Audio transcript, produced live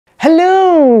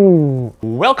Hello!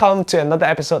 Welcome to another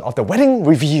episode of the Wedding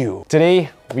Review. Today,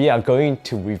 we are going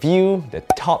to review the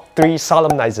top 3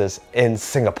 solemnizers in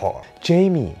Singapore.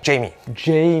 Jamie,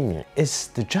 is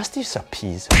the justice of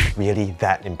peace really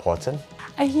that important?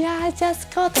 Yeah,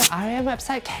 just go to RM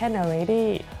website can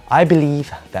already. I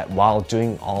believe that while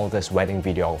doing all this wedding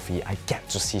videography, I get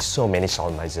to see so many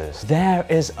solemnizers. There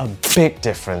is a big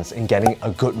difference in getting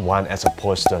a good one as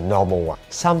opposed to a normal one.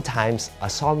 Sometimes a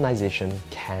solemnization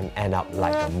can end up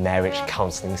like a marriage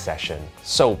counseling session.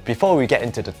 So before we get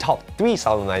into the top 3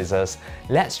 solemnizers,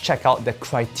 let's check out the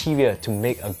criteria to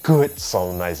make a good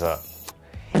solemnizer.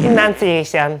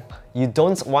 Enunciation. You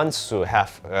don't want to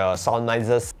have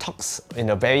solemnizers talks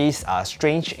in a very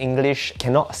strange English,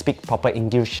 cannot speak proper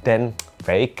English, then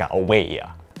very gao wei.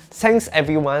 Thanks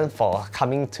everyone for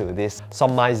coming to this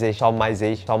solemnizer.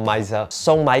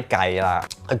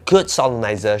 A good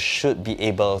solemnizer should be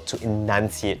able to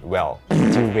enunciate well.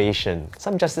 Duration.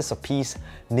 Some justice of peace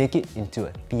make it into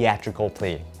a theatrical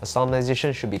play. A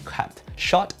solemnization should be kept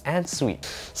short and sweet.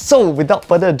 So without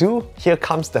further ado, here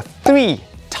comes the 3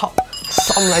 top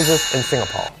solemnizers in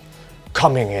Singapore.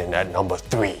 Coming in at number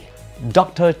 3,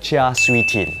 Dr. Chia Swee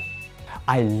Tin.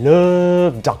 I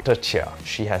love Dr. Chia.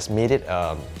 She has made it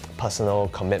a personal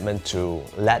commitment to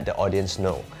let the audience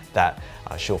know that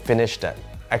she'll finish that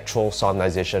actual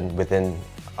solemnization within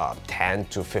 10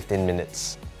 to 15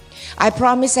 minutes. I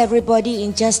promise everybody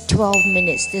in just 12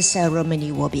 minutes this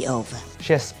ceremony will be over.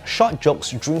 She has short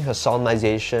jokes during her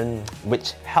solemnization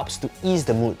which helps to ease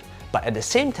the mood. But at the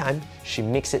same time, she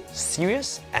makes it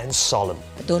serious and solemn.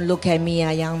 Don't look at me,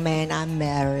 young man, I'm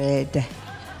married.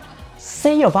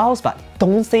 Say your vows, but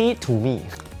don't say it to me.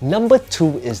 Number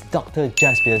 2 is Dr.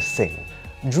 Jasbir Singh.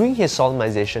 During his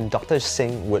solemnization, Dr.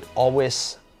 Singh would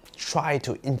always try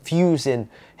to infuse in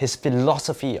his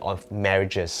philosophy of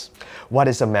marriages. What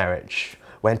is a marriage?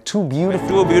 When two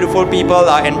beautiful people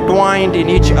are entwined in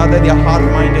each other, their heart,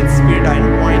 mind and spirit are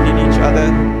entwined in each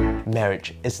other.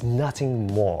 Marriage is nothing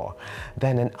more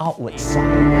than an outward sign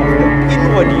of the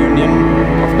inward union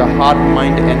of the heart,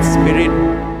 mind and spirit.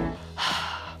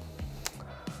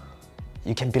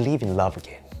 You can believe in love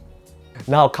again.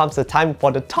 Now comes the time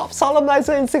for the top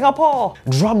solemnizer in Singapore.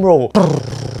 Drum roll.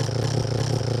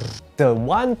 The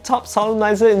one top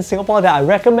solemnizer in Singapore that I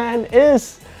recommend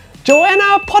is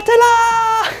Joanna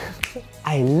Portilla.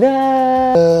 I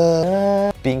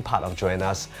love being part of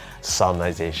Joanna's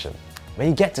solemnization. When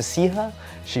you get to see her,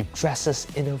 she dresses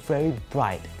in a very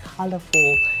bright,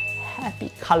 colourful,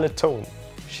 happy colour tone.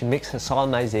 She makes her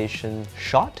solemnization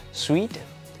short, sweet.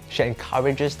 She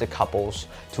encourages the couples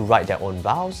to write their own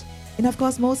vows. And of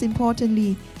course, most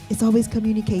importantly, it's always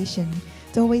communication.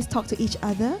 To always talk to each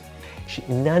other. She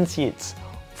enunciates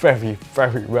very,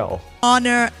 very well.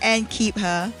 Honor and keep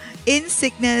her in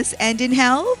sickness and in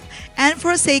health, and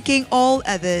forsaking all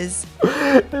others.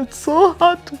 It's so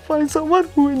hard to find someone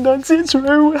who enunciates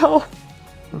very well.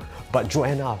 But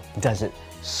Joanna does it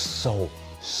so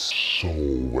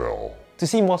well. To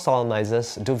see more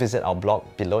solemnizers, do visit our blog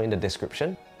below in the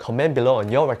description. Comment below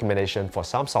on your recommendation for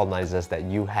some solemnizers that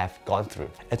you have gone through.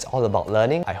 It's all about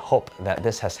learning. I hope that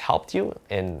this has helped you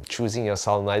in choosing your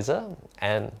solemnizer,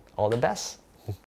 and all the best.